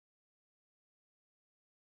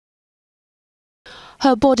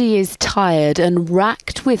Her body is tired and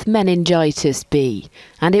racked with meningitis B,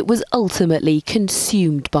 and it was ultimately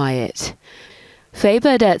consumed by it. Faye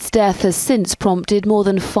Burdett's death has since prompted more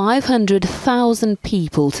than 500,000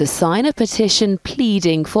 people to sign a petition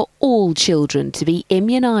pleading for all children to be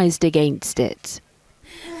immunised against it.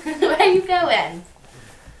 Where are you going?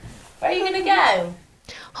 Where are you going to go?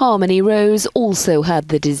 Harmony Rose also had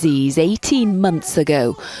the disease 18 months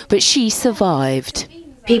ago, but she survived.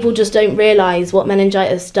 People just don't realise what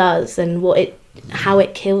meningitis does and how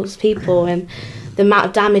it kills people and the amount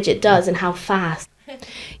of damage it does and how fast.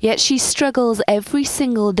 Yet she struggles every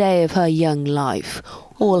single day of her young life.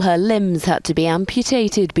 All her limbs had to be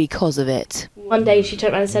amputated because of it. One day she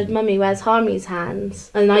turned around and said, "Mummy, where's Harmony's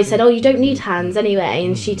hands?" And I said, "Oh, you don't need hands anyway."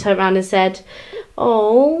 And she turned around and said,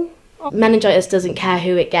 "Oh, meningitis doesn't care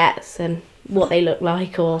who it gets and what they look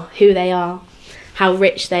like or who they are, how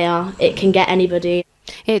rich they are. It can get anybody."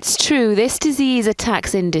 It's true, this disease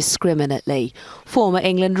attacks indiscriminately. Former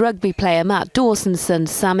England rugby player Matt Dawson's son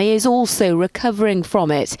Sammy is also recovering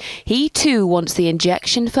from it. He too wants the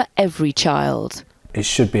injection for every child. It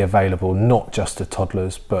should be available not just to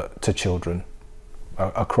toddlers but to children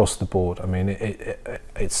across the board. I mean,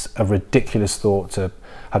 it's a ridiculous thought to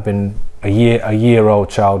have been a year-old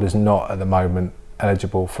child is not at the moment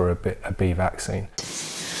eligible for a B vaccine.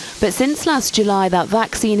 But since last July, that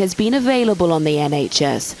vaccine has been available on the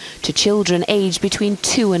NHS to children aged between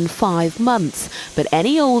 2 and 5 months. But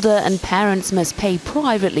any older and parents must pay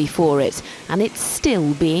privately for it, and it's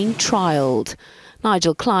still being trialled.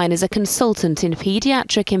 Nigel Klein is a consultant in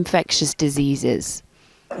paediatric infectious diseases.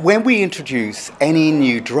 When we introduce any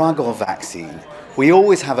new drug or vaccine, we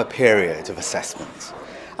always have a period of assessment.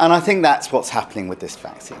 And I think that's what's happening with this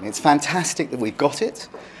vaccine. It's fantastic that we've got it.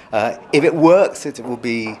 If it works, it will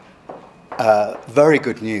be very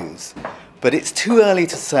good news. But it's too early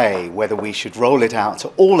to say whether we should roll it out to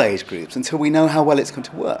all age groups until we know how well it's going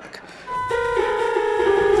to work.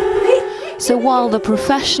 So while the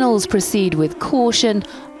professionals proceed with caution,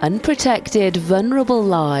 unprotected, vulnerable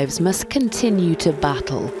lives must continue to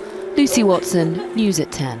battle. Lucy Watson, News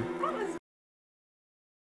at 10.